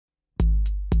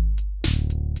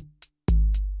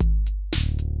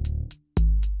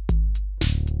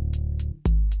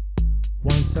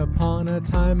upon a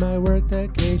time I worked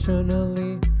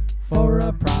occasionally for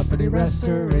a property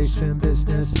restoration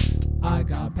business. I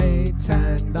got paid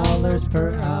 $10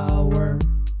 per hour.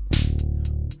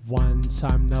 One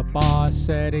time the boss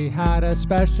said he had a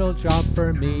special job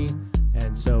for me,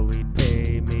 and so he'd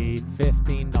pay me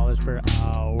 $15 per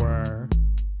hour.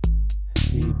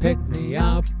 He picked me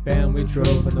up and we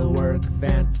drove in the work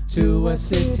van to a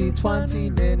city 20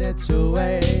 minutes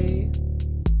away.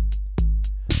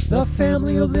 The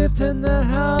family who lived in the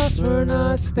house were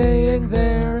not staying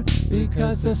there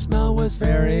because the smell was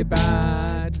very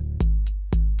bad.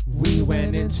 We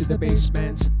went into the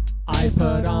basement. I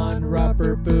put on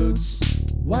rubber boots,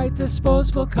 white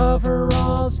disposable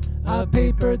coveralls, a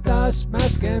paper dust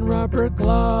mask, and rubber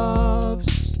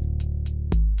gloves.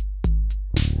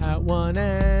 At one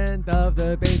end of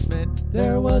the basement,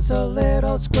 there was a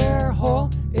little square hole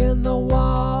in the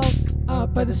wall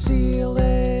up by the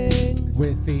ceiling.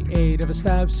 With the aid of a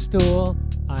step stool,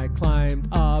 I climbed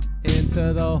up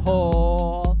into the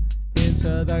hole,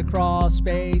 into the crawl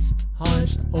space,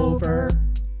 hunched over.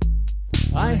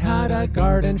 I had a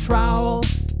garden trowel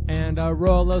and a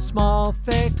roll of small,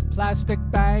 thick plastic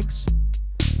bags.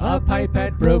 A pipe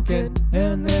had broken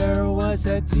and there was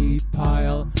a deep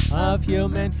pile of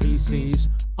human feces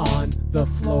on the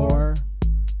floor.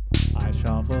 I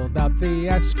shoveled up the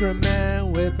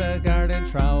excrement with a garden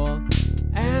trowel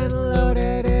and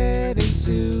loaded it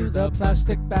into the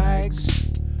plastic bags.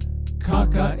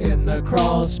 Caca in the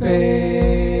crawl space.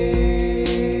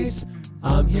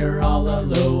 I'm here all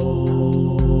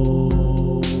alone,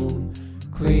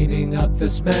 cleaning up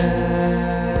this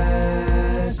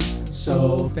mess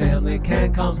so family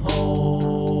can come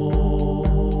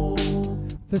home.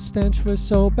 The stench was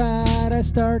so bad I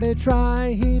started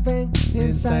dry heaving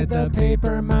inside the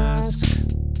paper mask.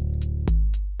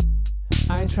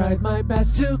 I tried my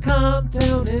best to calm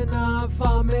down enough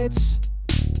vomits.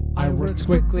 I worked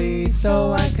quickly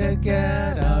so I could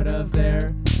get out of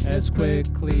there as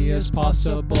quickly as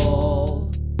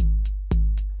possible.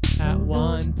 At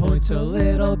one point a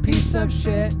little piece of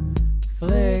shit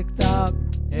flicked up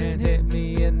and hit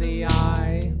me in the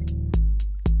eye.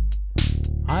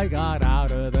 I got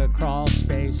out of the crawl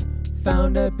space,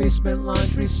 found a basement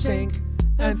laundry sink,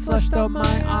 and flushed out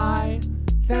my eye.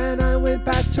 Then I went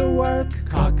back to work.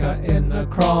 Caca in the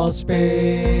crawl space.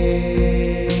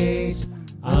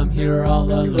 I'm here all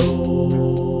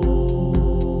alone,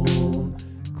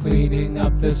 cleaning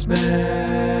up this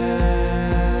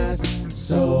mess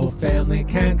so family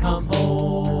can come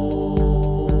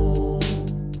home.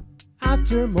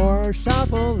 After more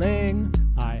shoveling,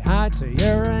 I had to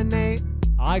urinate.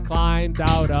 I climbed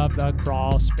out of the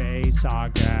crawl space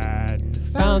again,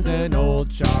 found an old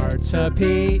jar to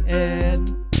pee in,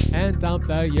 and dumped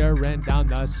the urine down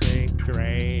the sink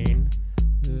drain.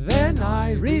 Then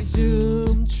I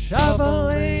resumed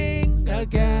shoveling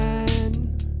again.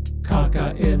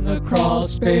 Caca in the crawl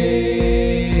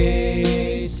space.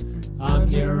 I'm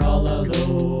here all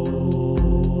alone,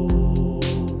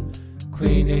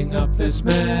 cleaning up this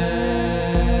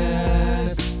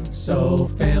mess so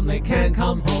family can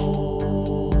come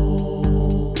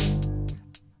home.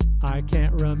 I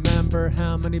can't remember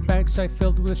how many bags I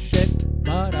filled with shit,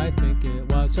 but I think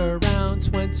it was around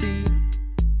 20.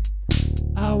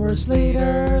 Hours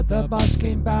later, the boss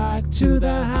came back to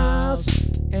the house,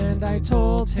 and I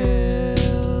told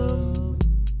him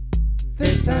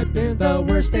this had been the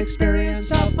worst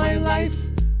experience of my life.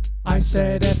 I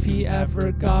said if he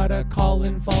ever got a call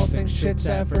involving shits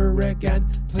ever again,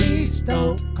 please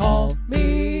don't call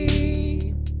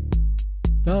me.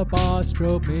 The boss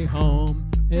drove me home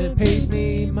and paid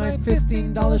me my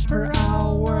 $15 per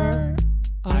hour.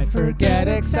 I forget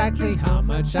exactly how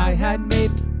much I had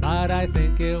made, but I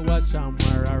think it was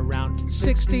somewhere around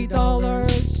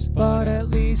 $60. But at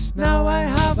least now I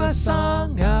have a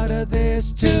song out of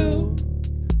this too.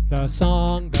 The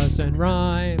song doesn't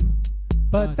rhyme,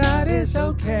 but that is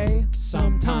okay.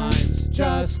 Sometimes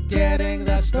just getting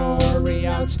the story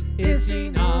out is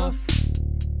enough.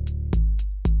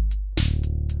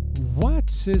 What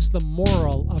is the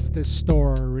moral of this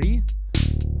story?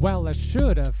 Well, I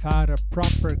should have had a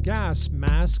proper gas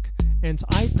mask and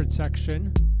eye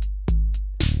protection,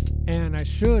 and I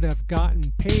should have gotten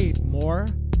paid more.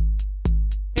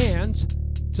 And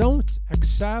don't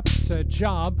accept a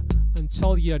job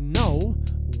until you know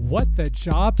what the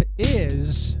job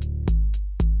is.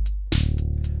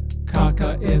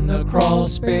 Caca in the crawl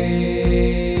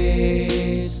space.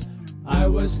 I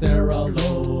was there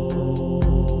alone,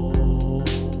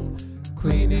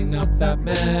 cleaning up that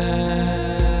mess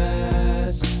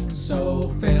so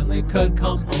family could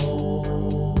come home.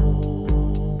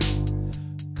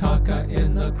 Caca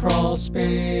in the crawl space.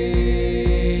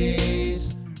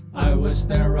 I was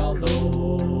there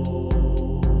alone,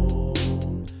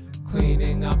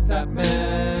 cleaning up that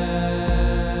mess,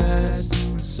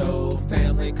 so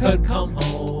family could come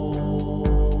home.